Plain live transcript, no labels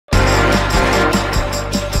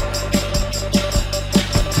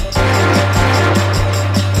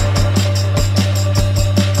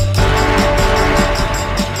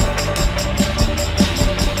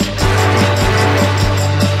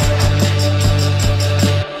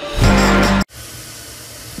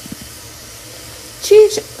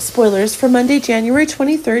spoilers for Monday, January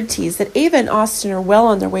 23rd tease that Ava and Austin are well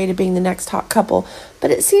on their way to being the next hot couple,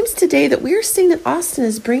 but it seems today that we are seeing that Austin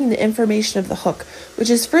is bringing the information of the hook,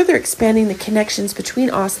 which is further expanding the connections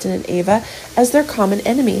between Austin and Ava as their common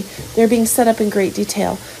enemy. They're being set up in great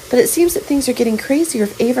detail, but it seems that things are getting crazier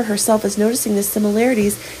if Ava herself is noticing the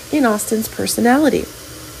similarities in Austin's personality.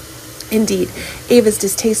 Indeed, Ava's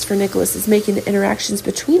distaste for Nicholas is making the interactions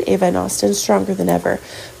between Ava and Austin stronger than ever.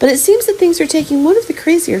 But it seems that things are taking one of the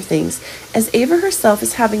crazier things, as Ava herself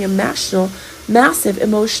is having a massive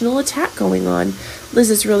emotional attack going on. Liz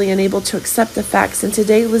is really unable to accept the facts, and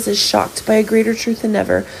today Liz is shocked by a greater truth than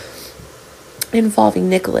ever involving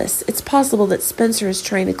Nicholas. It's possible that Spencer is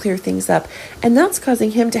trying to clear things up, and that's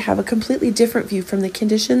causing him to have a completely different view from the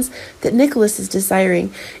conditions that Nicholas is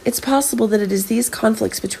desiring. It's possible that it is these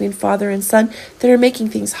conflicts between father and son that are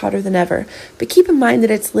making things hotter than ever. But keep in mind that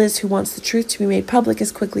it's Liz who wants the truth to be made public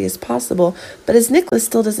as quickly as possible, but as Nicholas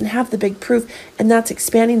still doesn't have the big proof, and that's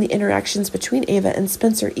expanding the interactions between Ava and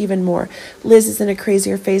Spencer even more. Liz is in a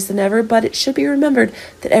crazier phase than ever, but it should be remembered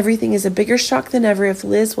that everything is a bigger shock than ever if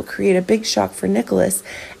Liz will create a big shock for Nicholas,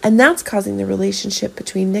 and that's causing the relationship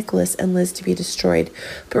between Nicholas and Liz to be destroyed.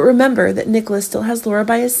 But remember that Nicholas still has Laura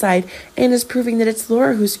by his side and is proving that it's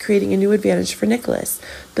Laura who's creating a new advantage for Nicholas.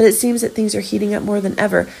 But it seems that things are heating up more than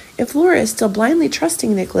ever if Laura is still blindly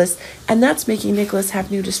trusting Nicholas, and that's making Nicholas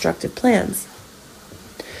have new destructive plans.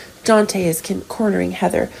 Dante is cornering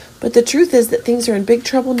Heather, but the truth is that things are in big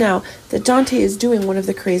trouble now that Dante is doing one of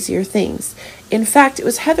the crazier things. In fact, it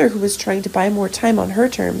was Heather who was trying to buy more time on her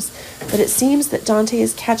terms, but it seems that Dante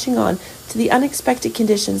is catching on to the unexpected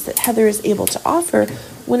conditions that Heather is able to offer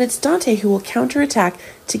when it's Dante who will counterattack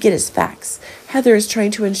to get his facts. Heather is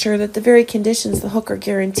trying to ensure that the very conditions the hook are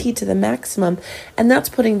guaranteed to the maximum, and that's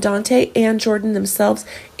putting Dante and Jordan themselves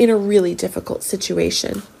in a really difficult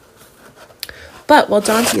situation. But while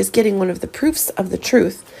Dante is getting one of the proofs of the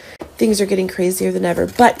truth, things are getting crazier than ever.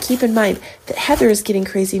 But keep in mind that Heather is getting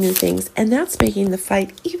crazy new things, and that's making the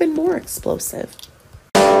fight even more explosive.